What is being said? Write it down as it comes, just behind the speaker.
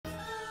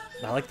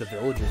I like the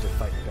villagers are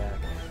fighting back.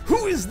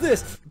 Who is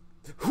this?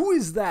 Who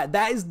is that?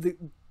 That is the...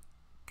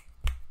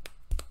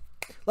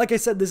 Like I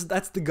said,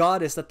 that's the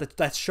goddess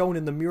that's shown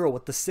in the mural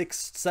with the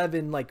 6,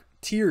 7 like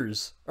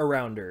tears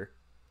around her.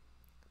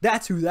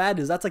 That's who that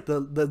is. That's like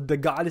the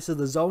goddess of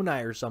the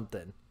Zonai or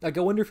something. Like,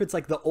 I wonder if it's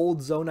like the old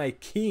Zonai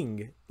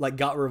king like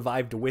got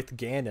revived with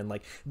Ganon.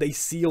 Like they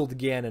sealed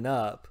Ganon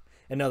up,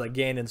 and now that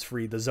Ganon's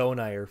free, the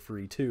Zonai are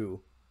free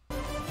too.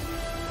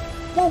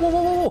 Whoa, whoa,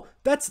 whoa, whoa!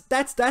 That's.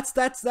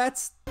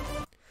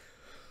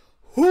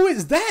 Who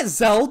is that?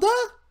 Zelda?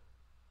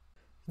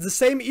 The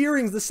same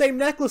earrings, the same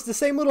necklace, the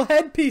same little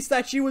headpiece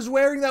that she was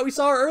wearing that we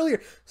saw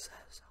earlier.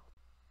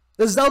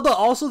 Is Zelda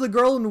also the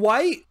girl in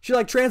white? She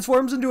like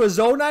transforms into a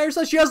Zonai or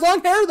something? She has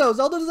long hair though.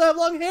 Zelda doesn't have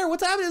long hair.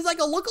 What's happening? It's like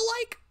a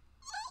lookalike?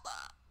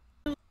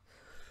 Zelda.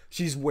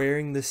 She's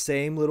wearing the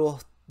same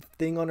little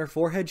thing on her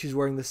forehead. She's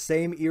wearing the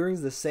same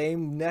earrings, the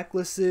same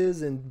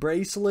necklaces and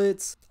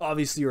bracelets.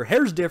 Obviously her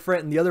hair's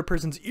different and the other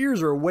person's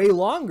ears are way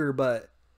longer, but